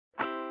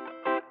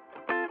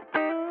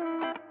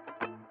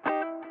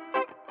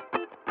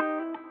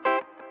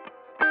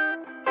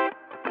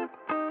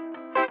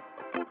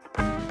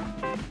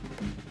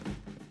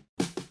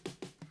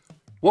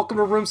Welcome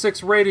to Room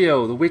 6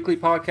 Radio, the weekly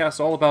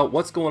podcast all about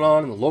what's going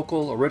on in the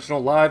local,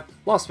 original, live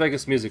Las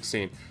Vegas music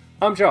scene.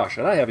 I'm Josh,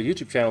 and I have a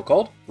YouTube channel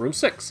called Room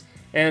 6.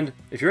 And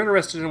if you're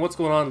interested in what's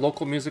going on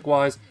local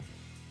music-wise,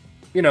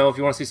 you know, if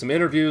you want to see some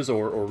interviews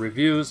or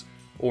reviews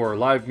or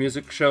live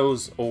music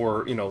shows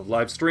or, you know,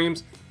 live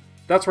streams,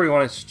 that's where you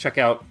want to check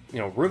out, you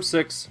know, Room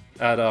 6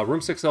 at Room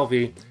 6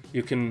 LV.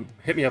 You can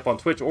hit me up on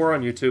Twitch or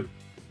on YouTube.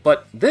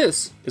 But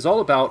this is all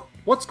about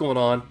what's going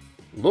on,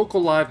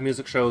 local live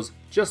music shows,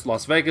 just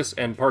Las Vegas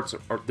and parts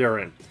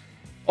therein.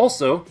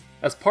 Also,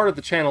 as part of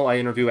the channel, I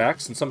interview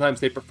acts, and sometimes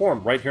they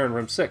perform right here in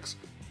Room 6.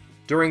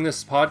 During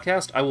this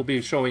podcast, I will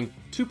be showing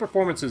two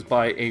performances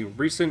by a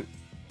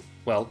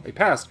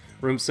past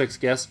Room 6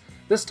 guest.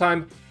 This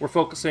time, we're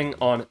focusing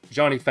on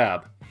Johnny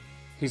FAB.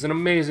 He's an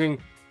amazing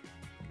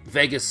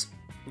Vegas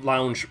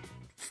lounge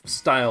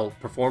style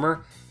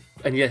performer,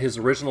 and yet his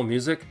original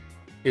music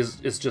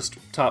is just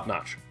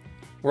top-notch.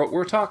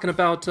 We're talking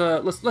about,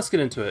 let's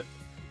get into it.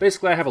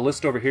 Basically, I have a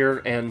list over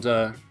here, and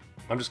I'm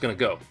just going to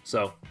go,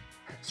 so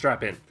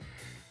strap in.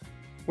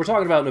 We're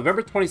talking about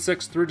November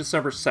 26th through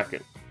December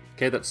 2nd.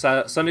 Okay, that's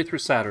Sunday through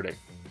Saturday.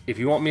 If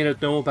you want me to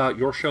know about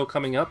your show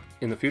coming up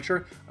in the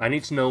future, I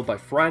need to know by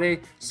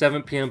Friday,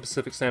 7 p.m.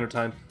 Pacific Standard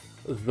Time,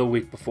 the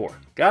week before.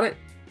 Got it?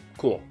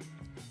 Cool.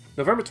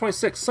 November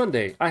 26th,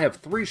 Sunday, I have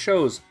 3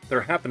 shows that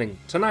are happening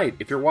tonight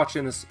if you're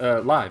watching this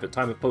live at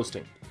time of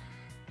posting.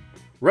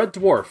 Red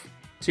Dwarf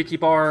Tiki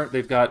Bar,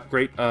 they've got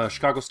great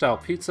Chicago-style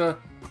pizza.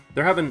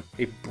 They're having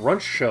a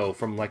brunch show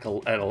from like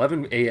at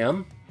 11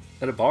 a.m.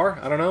 at a bar.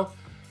 I don't know.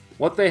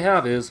 What they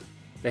have is,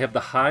 they have the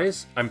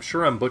Highs. I'm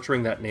sure I'm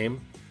butchering that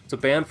name. It's a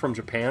band from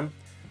Japan,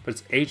 but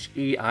it's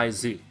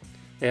H-E-I-Z.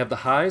 They have the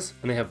Highs,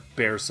 and they have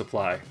Bear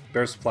Supply.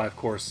 Bear Supply, of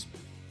course,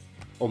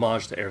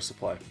 homage to Air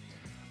Supply.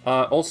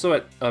 Also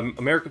at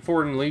American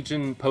Foreign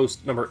Legion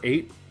Post number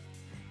 8,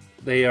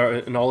 they are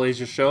an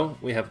all-Asia show.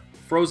 We have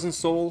Frozen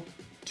Soul,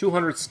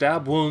 200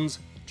 Stab Wounds,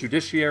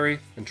 Judiciary,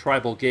 and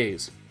Tribal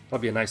Gaze.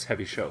 That'll be a nice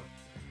heavy show.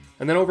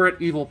 And then over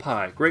at Evil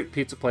Pie, great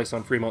pizza place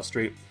on Fremont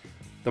Street,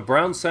 The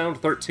Brown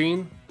Sound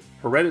 13,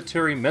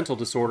 Hereditary Mental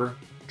Disorder,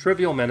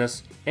 Trivial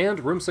Menace, and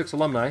Room 6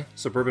 alumni,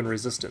 Suburban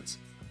Resistance.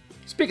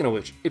 Speaking of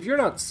which, if you're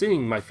not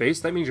seeing my face,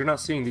 that means you're not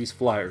seeing these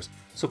flyers.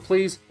 So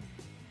please,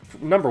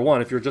 number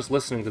one, if you're just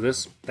listening to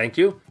this, thank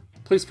you.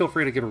 Please feel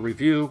free to give a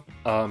review,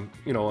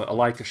 you know, a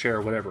like, a share,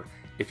 whatever.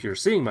 If you're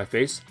seeing my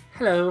face,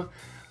 hello.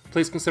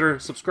 Please consider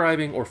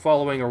subscribing or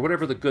following or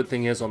whatever the good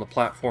thing is on the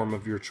platform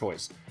of your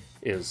choice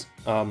is.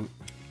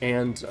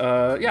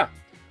 Yeah.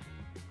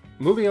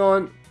 Moving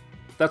on,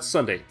 that's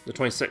Sunday, the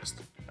 26th.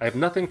 I have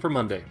nothing for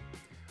Monday.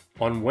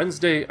 On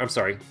Tuesday, the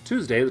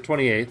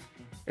 28th,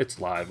 it's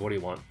live, what do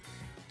you want?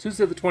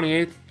 Tuesday the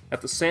 28th,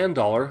 at the Sand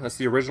Dollar, that's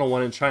the original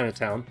one in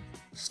Chinatown,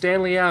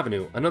 Stanley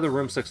Avenue, another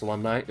Room 6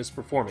 alumni, is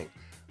performing.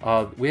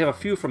 We have a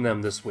few from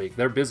them this week.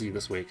 They're busy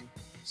this week,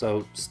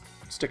 so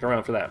stick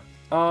around for that.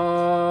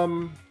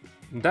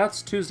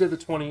 That's Tuesday the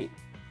 28th.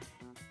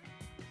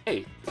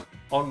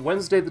 On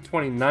Wednesday the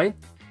 29th,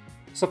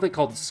 something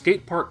called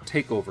Skate Park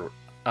Takeover.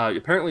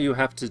 Apparently you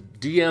have to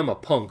DM a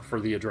punk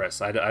for the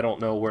address. I don't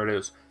know where it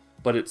is,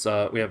 but it's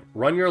we have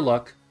Run Your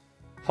Luck,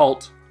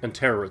 Halt, and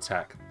Terror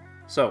Attack.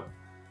 So,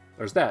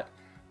 there's that.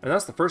 And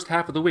that's the first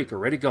half of the week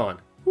already gone.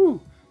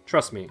 Whew.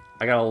 Trust me,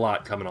 I got a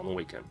lot coming on the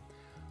weekend.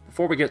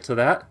 Before we get to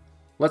that,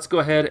 let's go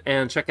ahead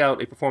and check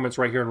out a performance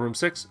right here in Room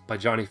 6 by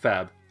Johnny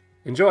FAB.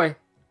 Enjoy!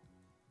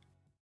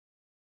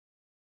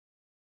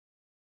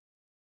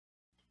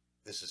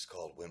 This is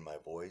called When My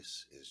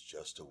Voice Is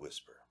Just a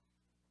Whisper.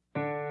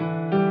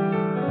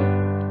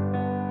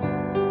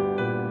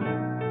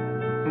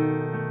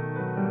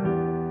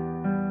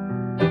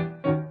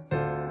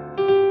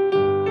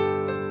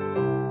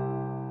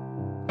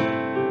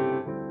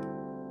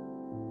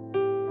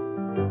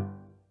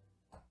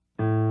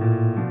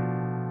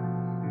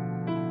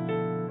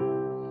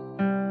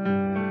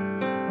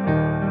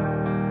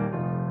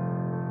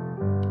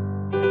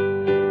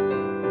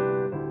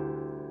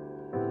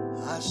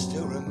 I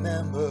still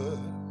remember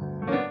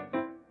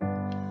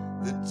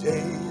the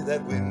day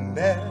that we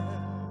met.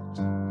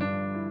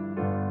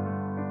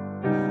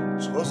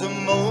 'Twas a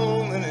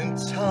moment in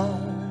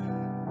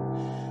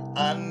time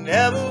I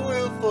never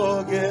will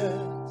forget.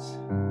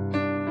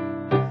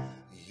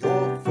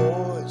 Your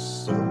voice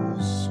so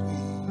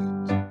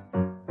sweet,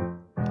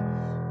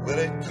 well,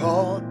 it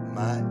caught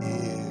my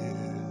ear,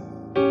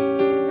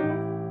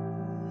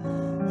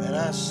 and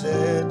I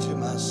said to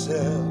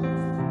myself,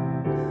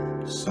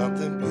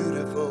 something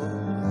beautiful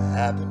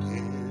happened here.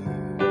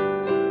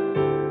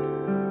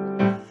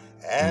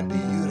 And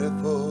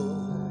beautiful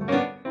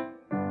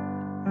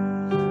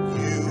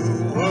you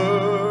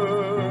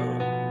were.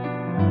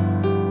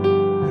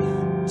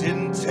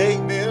 Didn't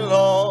take me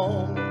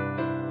long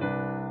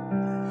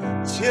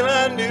till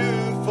I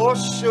knew for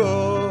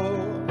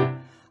sure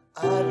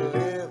I'd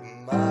live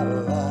my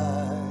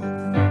life.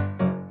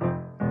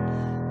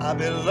 I've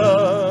been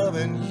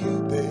loving you,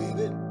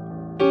 baby,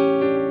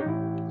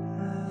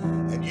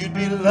 and you'd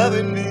be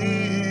loving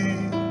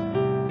me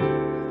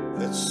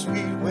that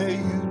sweet way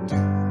you do.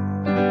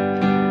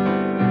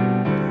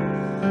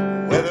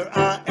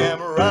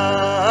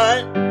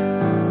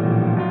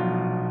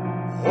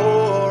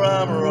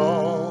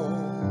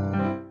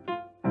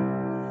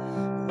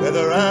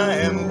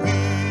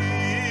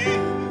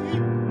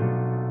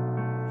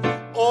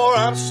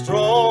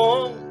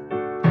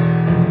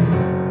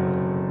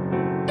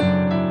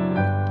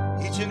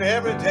 and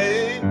every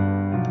day.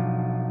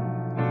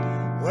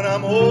 When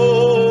I'm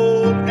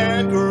old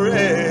and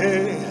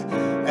gray,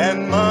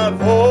 and my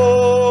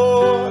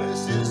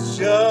voice is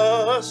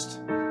just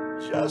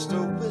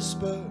a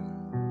whisper,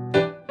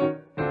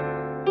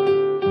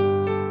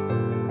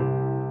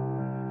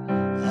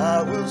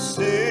 I will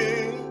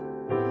sing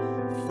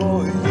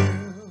for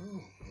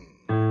you.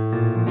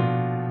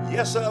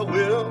 Yes, I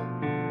will.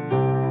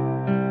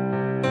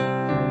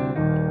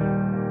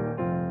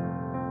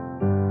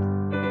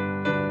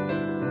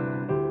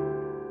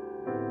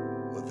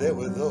 Well, there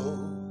were those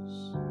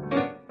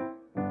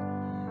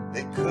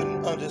they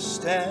couldn't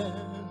understand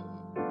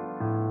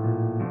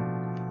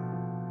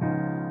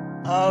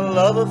our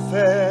love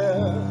affair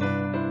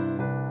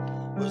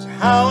was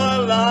how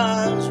our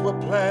lives were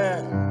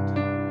planned.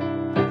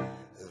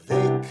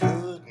 They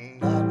could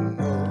not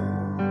know,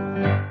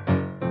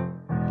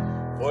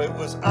 for it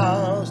was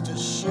ours to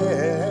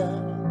share.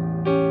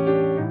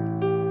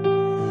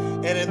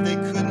 And if they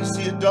couldn't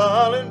see it,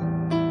 darling,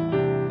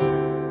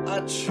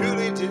 I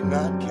truly did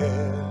not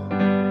care.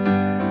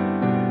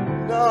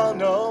 No,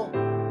 no,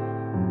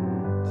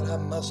 but I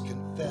must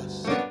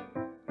confess,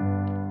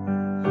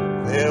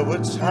 there were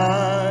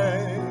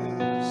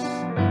times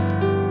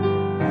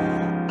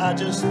I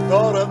just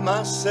thought of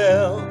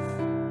myself.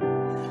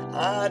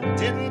 I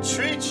didn't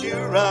treat you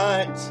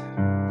right.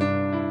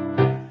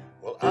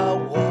 Well, I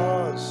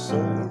was so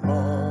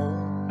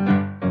wrong.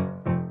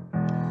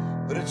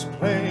 But it's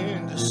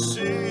plain to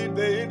see,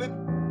 baby,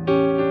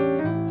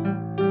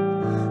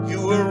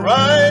 you were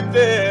right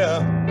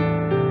there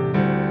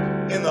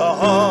in the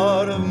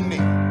heart of me.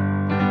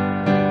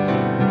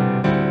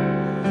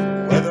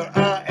 Whether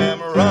I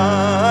am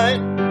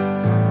right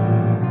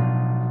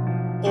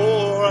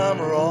or I'm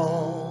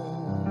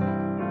wrong,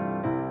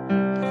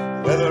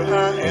 whether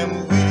I am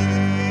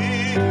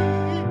weak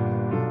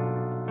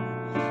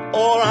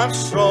or I'm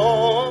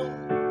strong,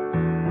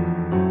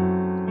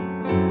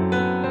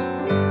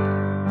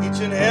 each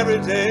and every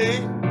day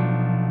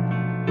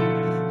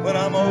when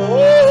I'm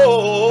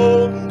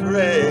old and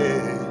gray,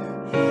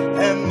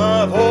 and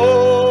my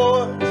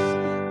voice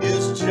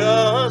is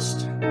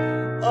just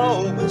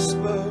a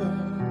whisper,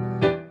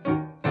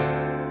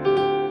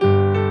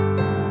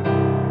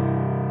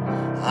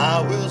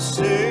 I will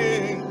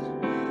sing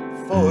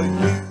for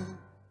you.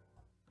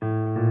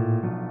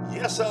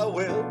 Yes, I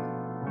will.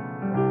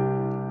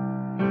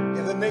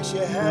 If it makes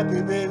you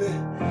happy, baby,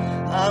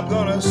 I'm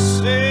gonna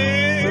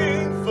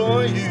sing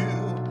for you.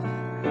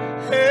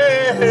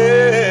 Hey,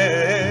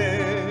 hey.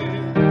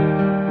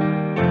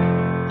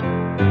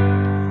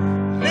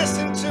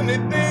 Listen to me,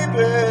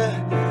 baby,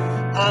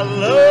 I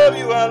love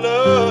you, I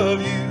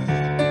love you.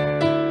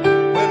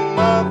 When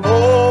my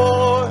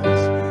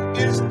voice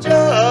is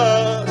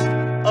just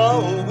a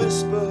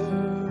whisper,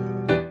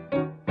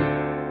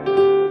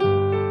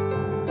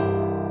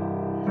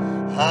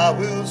 I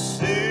will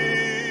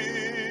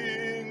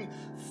sing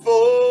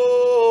for you.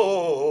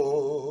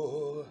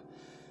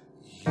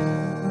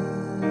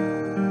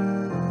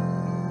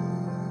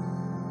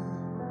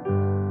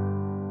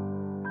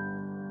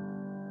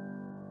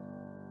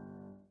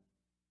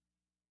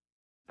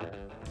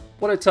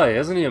 What'd I tell you,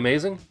 isn't he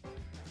amazing?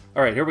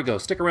 Alright, here we go.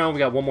 Stick around, we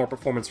got one more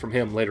performance from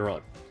him later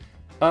on.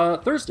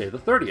 Thursday, the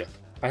 30th.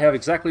 I have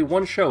exactly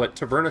one show at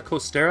Taverna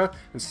Costera.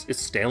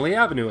 It's Stanley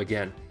Avenue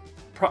again.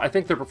 I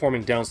think they're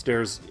performing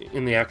downstairs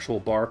in the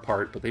actual bar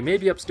part, but they may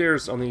be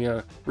upstairs on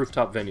the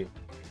rooftop venue.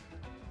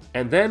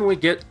 And then we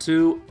get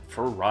to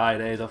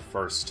Friday the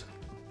 1st.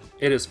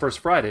 It is First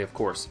Friday, of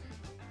course.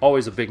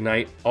 Always a big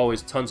night,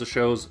 always tons of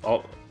shows.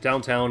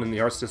 Downtown in the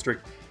Arts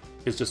District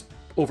is just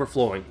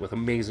overflowing with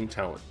amazing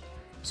talent.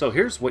 So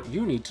here's what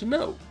you need to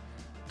know.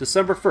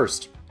 December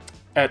 1st,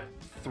 at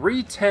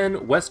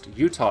 310 West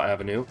Utah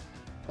Avenue,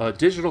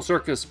 Digital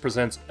Circus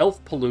presents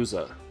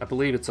Elfpalooza. I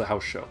believe it's a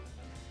house show.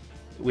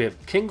 We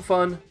have King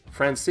Fun,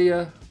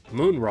 Francia,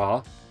 Moon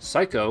Ra,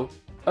 Psycho,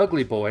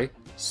 Ugly Boy,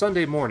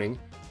 Sunday Morning,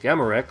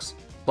 Gamma Rex,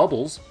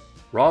 Bubbles,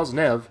 Roz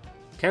Nev,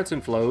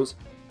 Canton Flows,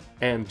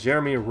 and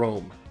Jeremy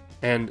Rome.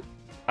 And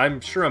I'm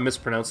sure I'm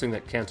mispronouncing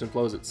that Canton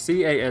Flows. It's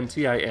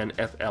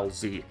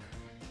Cantinflz.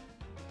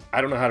 I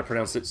don't know how to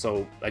pronounce it,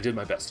 so I did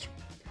my best.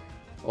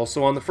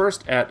 Also on the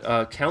 1st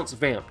at Counts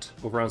Vamped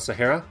over on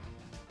Sahara,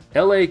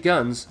 LA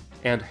Guns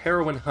and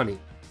Heroin Honey.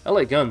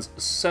 LA Guns,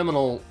 a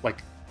seminal,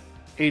 like,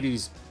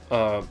 80s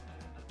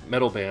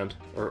metal band,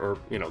 or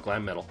you know,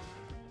 glam metal.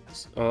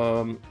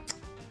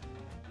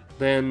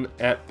 Then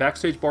at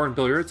Backstage Bar and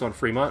Billiards on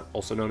Fremont,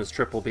 also known as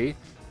Triple B,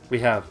 we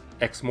have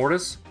Ex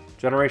Mortis,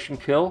 Generation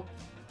Kill,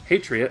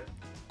 Patriot,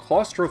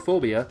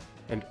 Claustrophobia,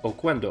 and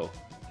Oquendo.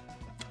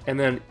 And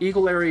then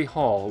Eagle Airy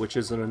Hall, which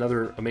is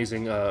another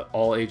amazing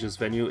all-ages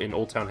venue in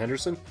Old Town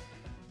Henderson.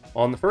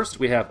 On the 1st,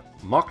 we have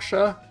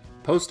Moksha,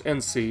 Post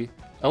NC,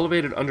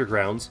 Elevated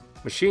Undergrounds,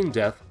 Machine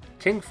Death,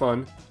 King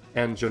Fun,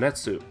 and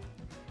Jonetsu.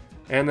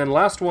 And then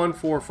last one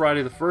for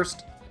Friday the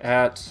 1st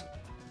at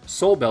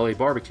Soul Belly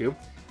Barbecue,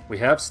 we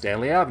have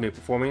Stanley Avenue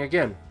performing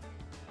again.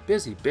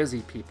 Busy,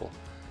 busy people.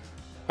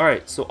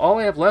 Alright, so all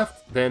I have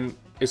left then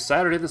is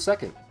Saturday the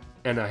 2nd.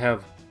 And I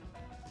have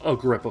a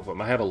grip of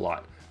them. I have a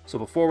lot. So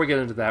before we get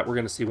into that, we're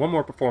going to see one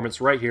more performance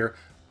right here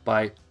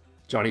by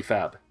Johnny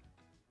FAB.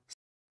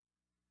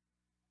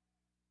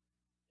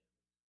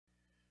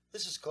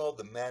 This is called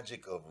The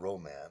Magic of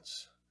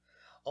Romance,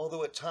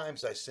 although at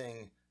times I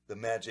sing The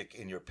Magic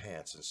in Your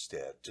Pants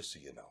instead, just so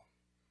you know.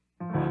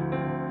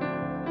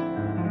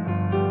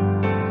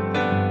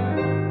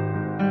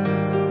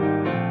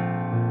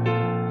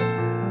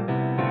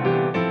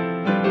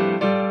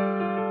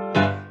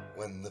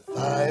 When the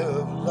fire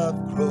of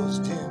love grows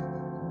dim,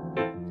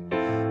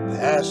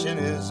 passion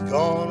is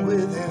gone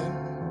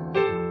within.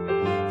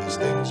 There's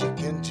things you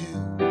can do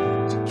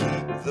to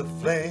keep the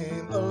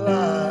flame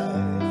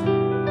alive.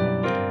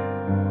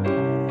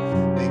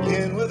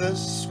 Begin with a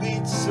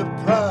sweet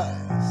surprise.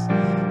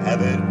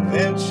 Have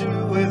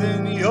adventure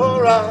within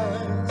your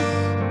eyes.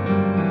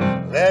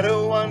 Let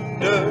her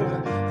wonder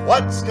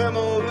what's come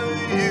over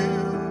you,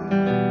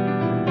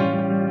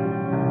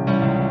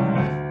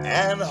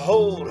 and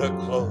hold her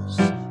close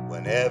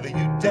whenever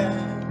you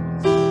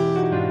dance.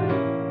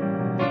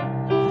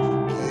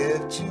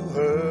 Give to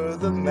her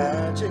the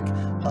magic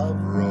of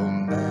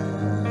romance.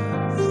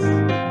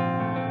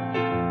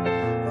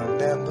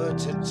 Remember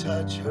to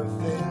touch her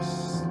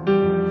face,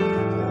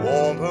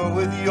 warm her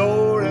with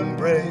your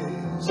embrace.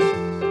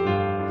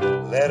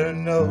 Let her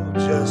know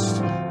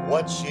just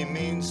what she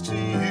means to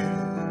you.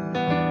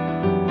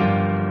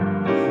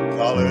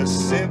 Call her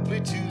simply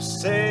to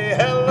say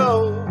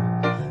hello.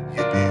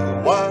 You'd be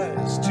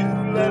wise to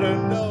let her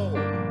know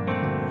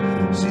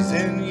she's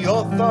in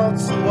your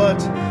thoughts,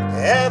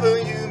 whatever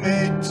you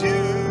may do.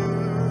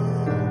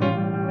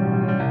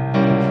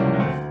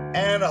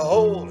 And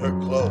hold her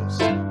close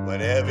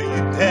whenever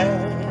you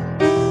dance.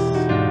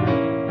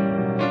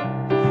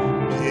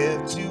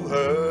 Give to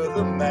her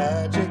the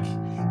magic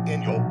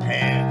in your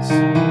pants.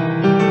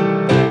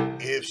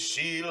 If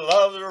she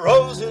loves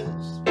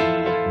roses,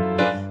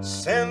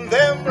 send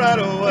them right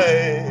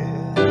away.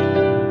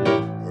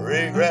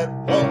 Regret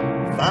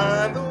won't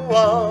find the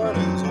one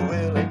who's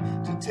willing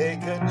to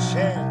take a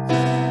chance.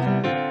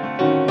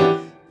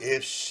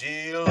 If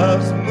she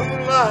loves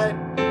moonlight,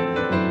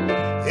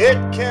 it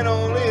can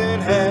only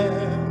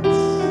enhance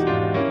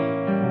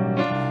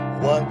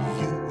what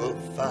you will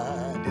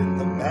find in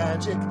the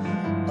magic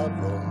of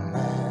romance.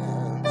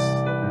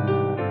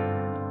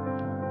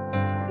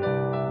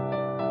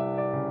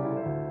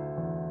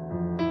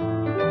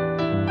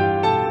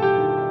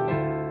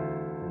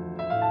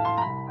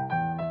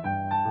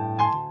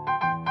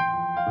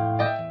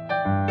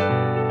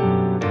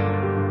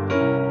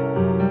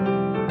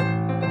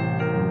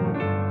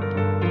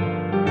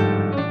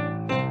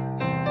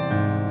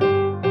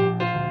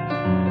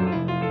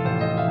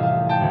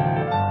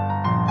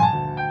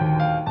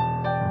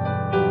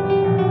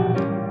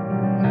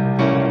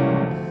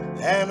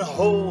 And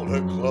hold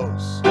her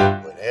close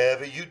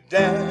whenever you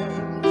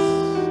dance.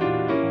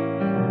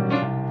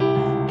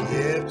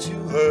 Give to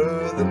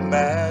her the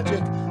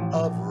magic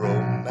of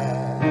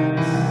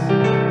romance.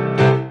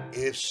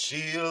 If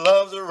she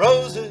loves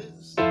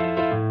roses,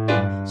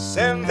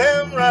 send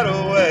them right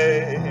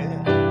away.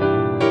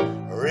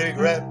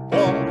 Regret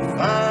won't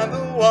find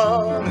the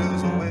one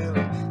who's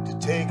willing to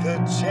take a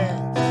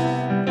chance.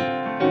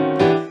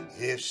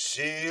 If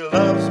she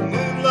loves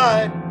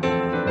moonlight,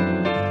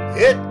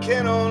 it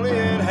can only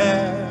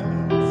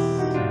enhance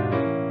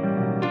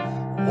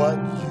what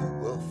you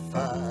will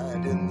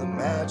find in the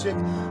magic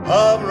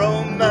of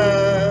romance.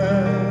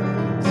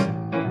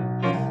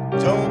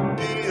 Don't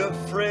be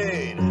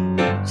afraid,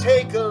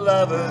 take a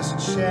lover's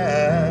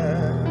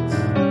chance.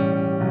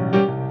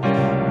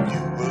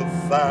 You will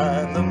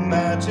find the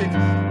magic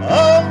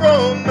of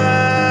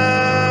romance.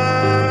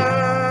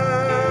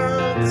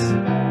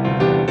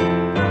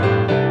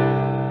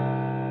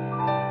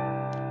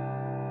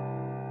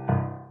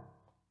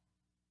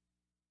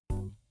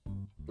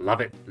 Love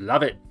it.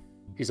 Love it.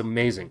 He's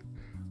amazing.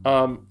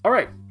 All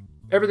right.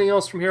 Everything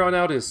else from here on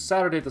out is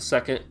Saturday the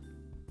 2nd.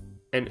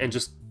 And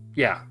just,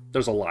 yeah,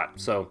 there's a lot.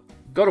 So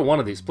go to one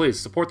of these, please.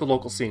 Support the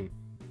local scene.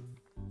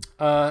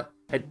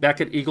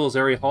 Back at Eagles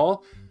Area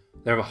Hall,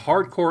 they have a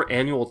hardcore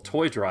annual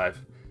toy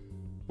drive.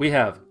 We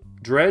have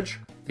Dredge,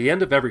 The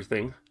End of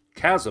Everything,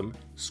 Chasm,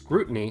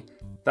 Scrutiny,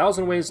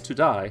 Thousand Ways to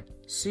Die,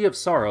 Sea of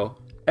Sorrow,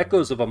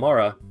 Echoes of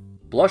Amara,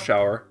 Blush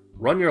Hour,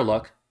 Run Your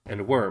Luck,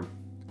 and Worm.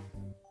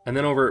 And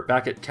then over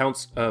back at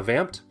Counts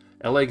Vamped,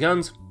 LA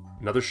Guns,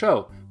 another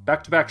show.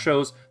 Back-to-back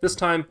shows, this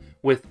time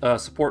with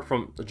support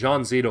from the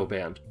John Zito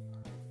Band.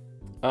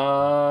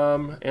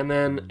 And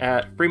then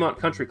at Fremont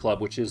Country Club,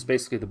 which is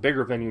basically the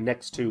bigger venue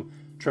next to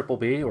Triple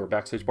B, or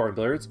Backstage Bar and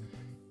Billiards,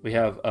 we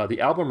have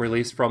the album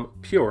release from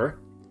Pure,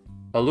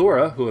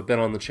 Allura, who have been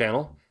on the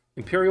channel,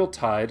 Imperial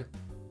Tide,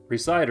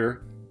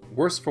 Resider,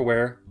 Worse for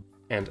Wear,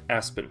 and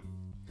Aspen.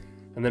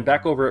 And then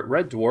back over at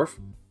Red Dwarf,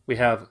 we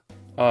have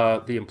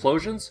The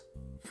Implosions,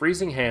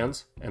 Freezing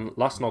Hands, and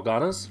Las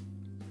Nalganas.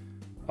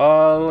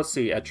 Let's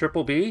see, at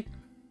Triple B,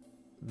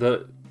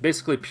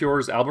 basically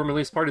Pure's album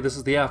release party. This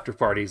is the after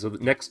party, so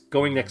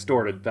going next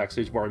door to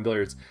Backstage Bar and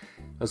Billiards.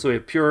 So we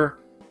have Pure,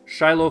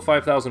 Shiloh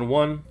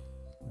 5001,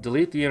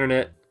 Delete the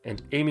Internet,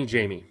 and Amy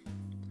Jamie.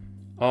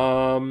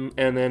 And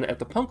then at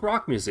the Punk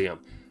Rock Museum,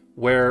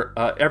 where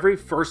every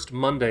first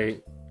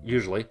Monday,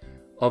 usually,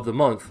 of the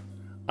month,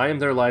 I am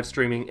there live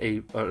streaming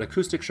an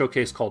acoustic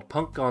showcase called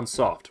Punk Gone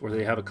Soft, where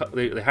they have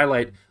they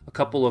highlight a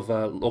couple of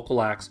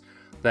local acts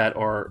that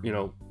are, you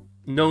know,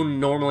 known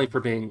normally for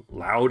being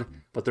loud,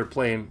 but they're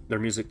playing their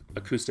music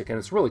acoustic, and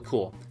it's really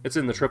cool. It's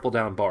in the Triple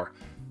Down Bar.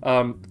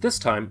 This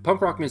time,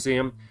 Punk Rock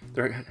Museum,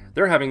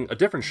 they're having a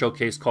different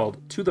showcase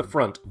called To the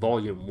Front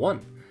Volume 1,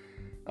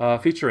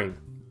 featuring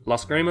La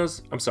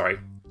Grimas,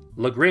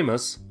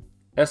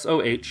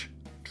 SOH,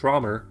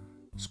 Traumer,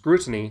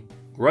 Scrutiny,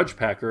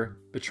 Grudgepacker,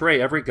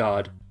 Betray Every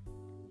God,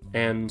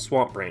 and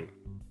Swamp Brain.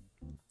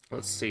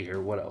 Let's see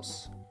here, what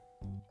else?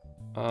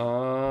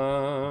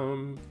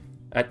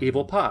 At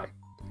Evil Pie,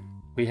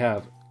 we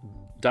have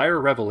Dire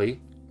Reveille,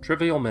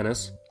 Trivial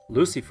Menace,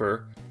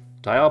 Lucifer,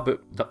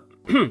 Diabology,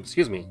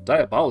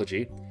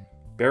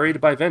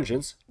 Buried by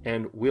Vengeance,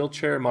 and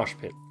Wheelchair Mosh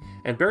Pit.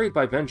 And Buried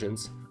by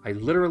Vengeance, I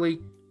literally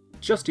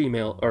just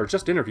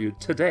interviewed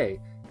today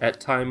at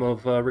time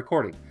of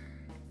recording.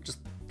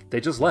 They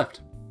just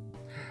left.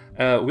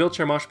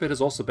 Wheelchair Mosh Pit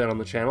has also been on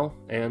the channel,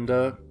 and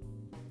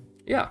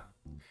yeah.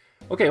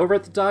 Okay, over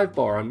at the Dive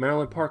Bar on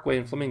Maryland Parkway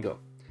in Flamingo,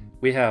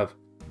 we have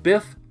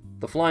Biff,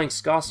 The Flying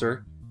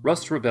Scosser,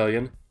 Rust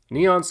Rebellion,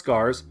 Neon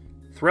Scars,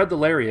 Thread the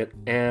Lariat,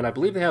 and I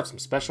believe they have some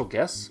special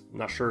guests. I'm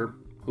not sure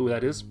who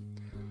that is.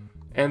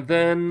 And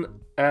then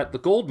at the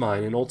Gold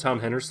Mine in Old Town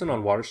Henderson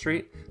on Water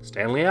Street,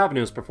 Stanley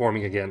Avenue is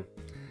performing again.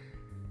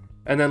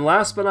 And then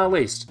last but not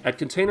least, at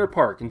Container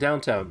Park in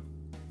downtown,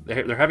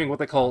 they're having what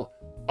they call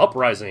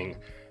Uprising.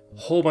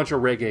 Whole bunch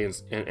of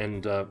reggae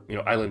and you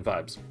know, island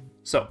vibes.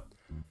 So,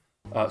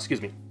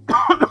 excuse me.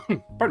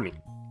 Pardon me.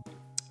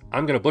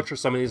 I'm going to butcher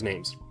some of these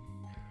names.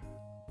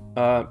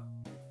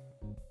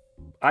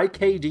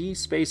 IKD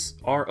space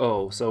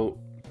RO. So,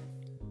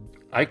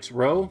 Ike's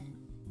Row.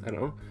 I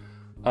don't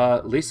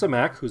know. Lisa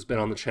Mack, who's been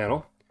on the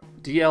channel.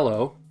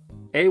 DLO.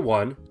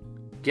 A1.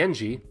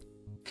 Genji.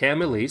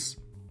 Cam Elise.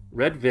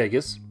 Red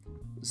Vegas.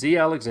 Z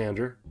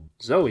Alexander.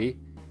 Zoe.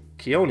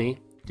 Keone.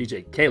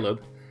 DJ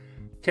Caleb.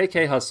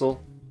 KK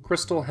Hustle,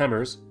 Crystal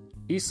Hemmers,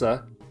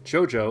 Issa,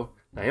 Jojo,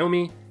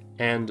 Naomi,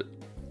 and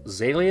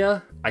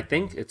Zalia. I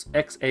think it's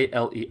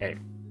Xalea.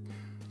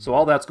 So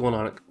all that's going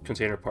on at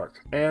Container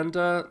Park. And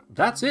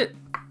that's it.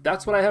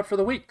 That's what I have for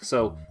the week.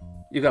 So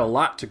you got a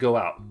lot to go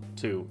out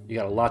to. You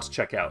got a lot to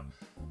check out.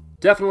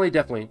 Definitely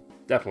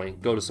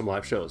go to some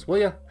live shows.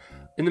 Well, yeah.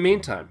 In the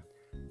meantime,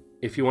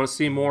 if you want to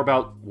see more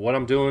about what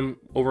I'm doing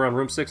over on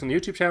Room 6 on the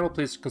YouTube channel,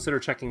 please consider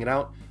checking it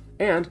out.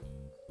 And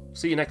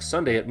see you next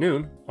Sunday at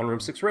noon on Room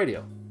 6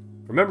 Radio.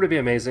 Remember to be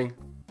amazing,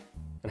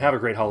 and have a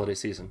great holiday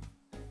season.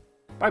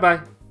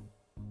 Bye-bye.